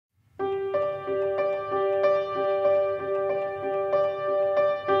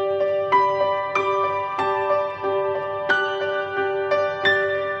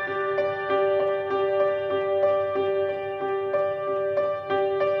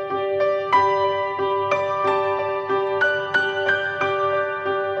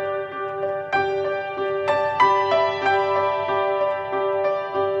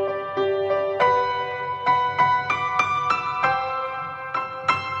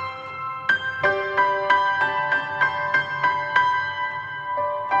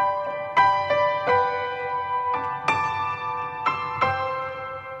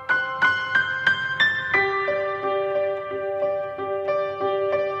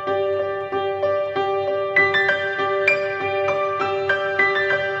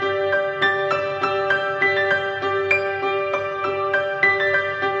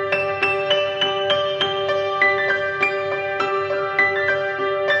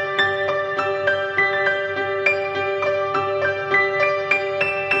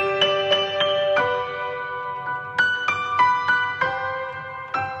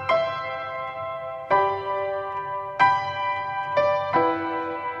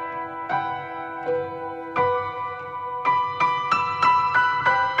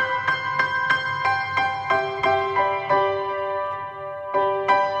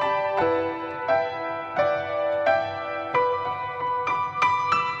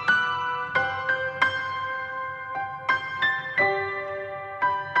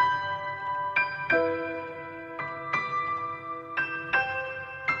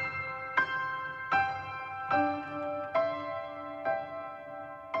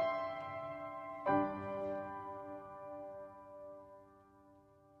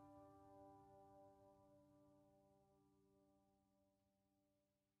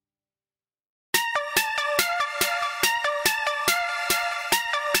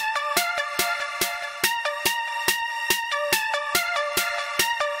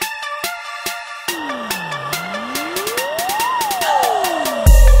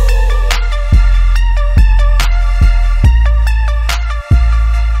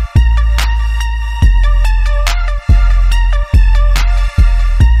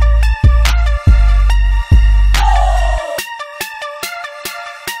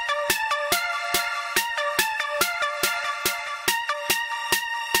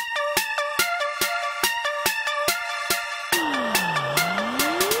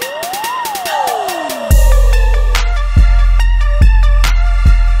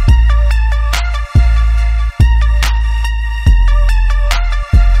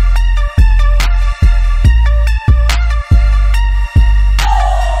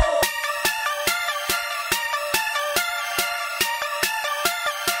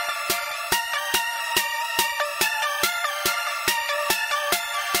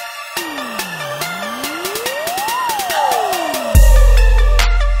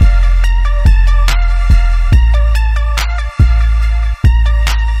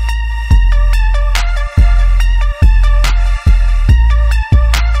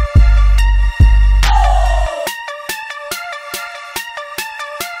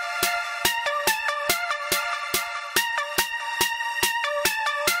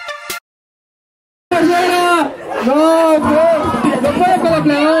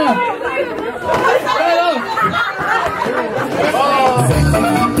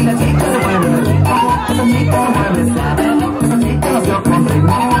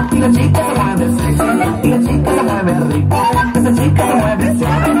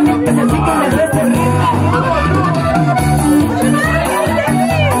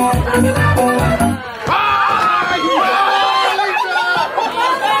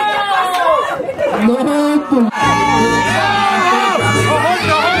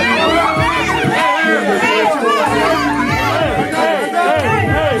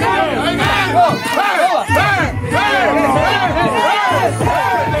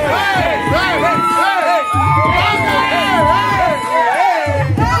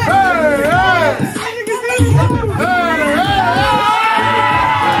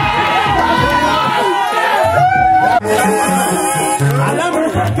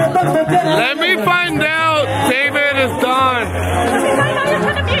Let me find out David is done.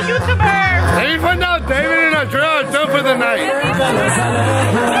 Let me find out David and Andrea are done for the night.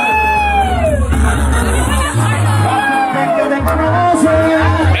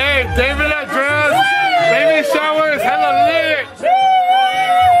 Hey, David and Andrea's baby shower is hella lit.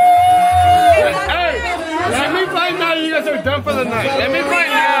 Hey, let me find out you guys are done for the night. Let me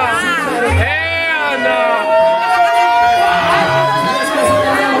find out. Hell no.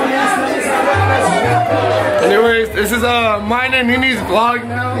 Anyways, this is mine and Nini's vlog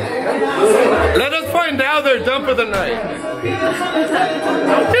now. Let us find out they're done for the night.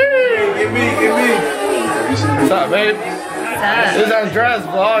 Give me. What's up, babe? This is Andrea's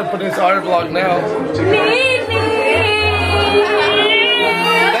vlog, but it's our vlog now.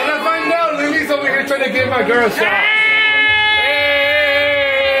 Let us find out. Lily's over here trying to get my girl shot.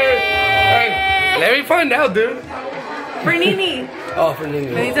 Hey, let me find out, dude. For Nini. Oh, for Nini.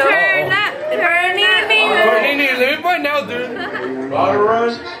 For Nini. For Nini, let me find out, dude.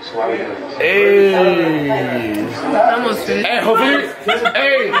 Hey. Almost finished. Hey, hopefully.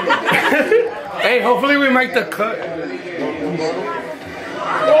 Hey. Hey, hopefully we make the cut.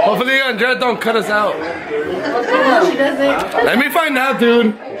 Hopefully Andrea don't cut us out. She doesn't. Let me find out,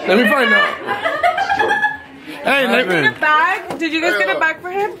 dude. Let me find out. Hey, let me. Get a bag? Did you guys get a bag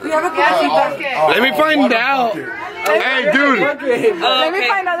for him? We have a coffee bucket. Let me find out. Hey, dude. Let me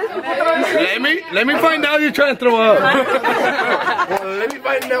find out. Let me find out you're trying to throw up. Let me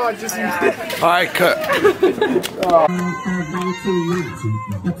find out. I just used it. All right, cut.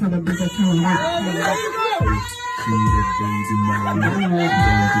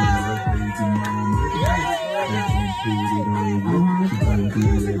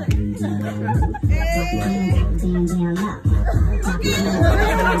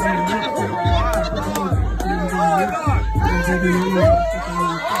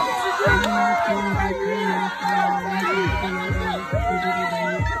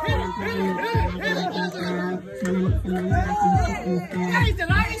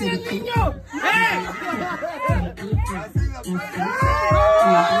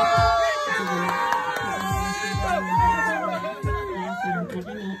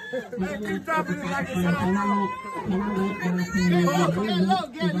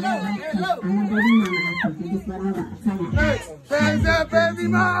 Shake that baby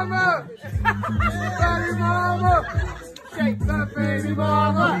mama! Baby mama! Shake that baby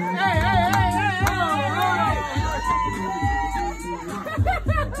mama! Hey, hey, hey, hey!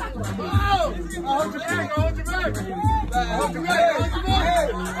 Oh! Hold your back, hold your back! Hold your back, hold your back!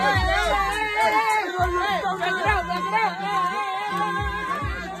 Hey, hey, hey, hey, hey! Back it out, back it out!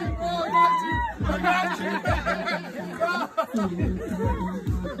 I got you!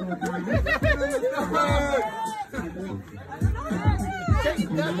 Shake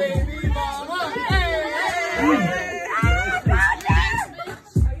that baby mama! Hey, hey,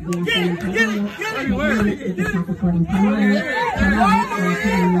 get it, get it, get it!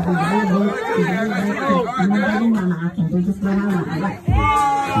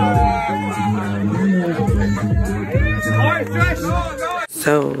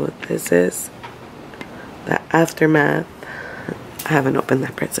 So this is the aftermath. I haven't opened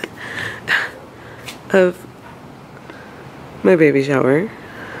that present of my baby shower.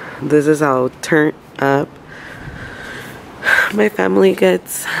 This is how turned up my family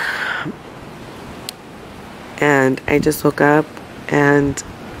gets. And I just woke up and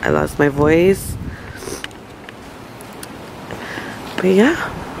I lost my voice. But yeah,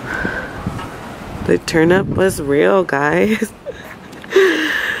 the turn up was real, guys.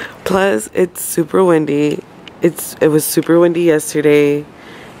 Plus, it's super windy. It was super windy yesterday.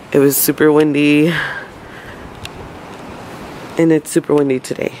 It was super windy. And it's super windy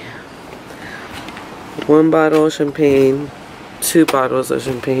today. One bottle of champagne 2 bottles of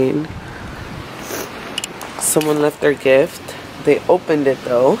champagne. Someone left their gift. They opened it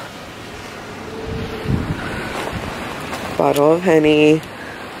though. Bottle of Henny.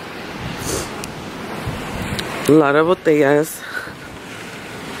 A lot of botellas.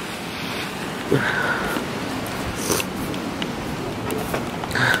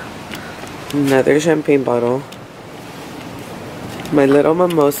 Another champagne bottle. My little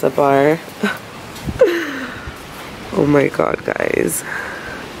mimosa bar. Oh my god, guys.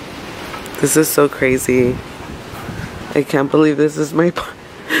 This is so crazy. I can't believe this is my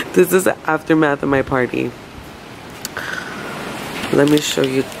this is the aftermath of my party. Let me show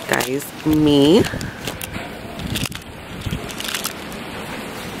you guys me.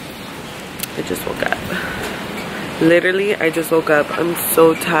 I just woke up. Literally, I just woke up. I'm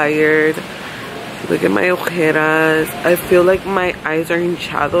so tired. Look at my ojeras. I feel like my eyes are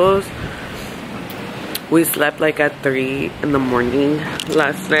hinchados. We slept like at 3 in the morning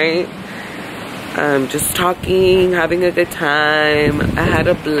last night. Just talking, having a good time. I had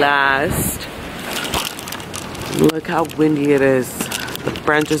a blast. Look how windy it is. The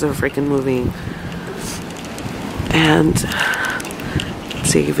branches are freaking moving. And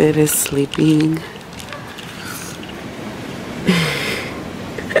David is sleeping.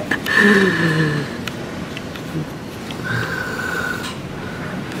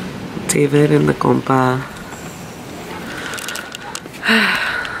 David and the compa.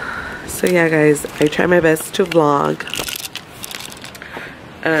 So yeah, guys, I try my best to vlog,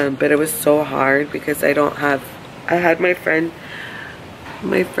 but it was so hard because I had my friend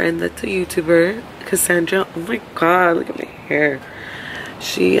that's a YouTuber, Cassandra. Oh my god, look at my hair.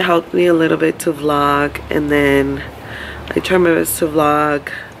 She helped me a little bit to vlog, and then I tried my best to vlog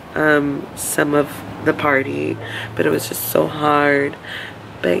some of the party, but it was just so hard.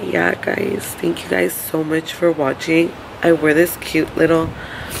 But yeah, guys, thank you guys so much for watching. I wore this cute little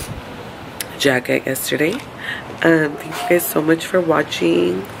jacket yesterday. Thank you guys so much for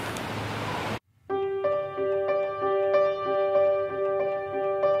watching.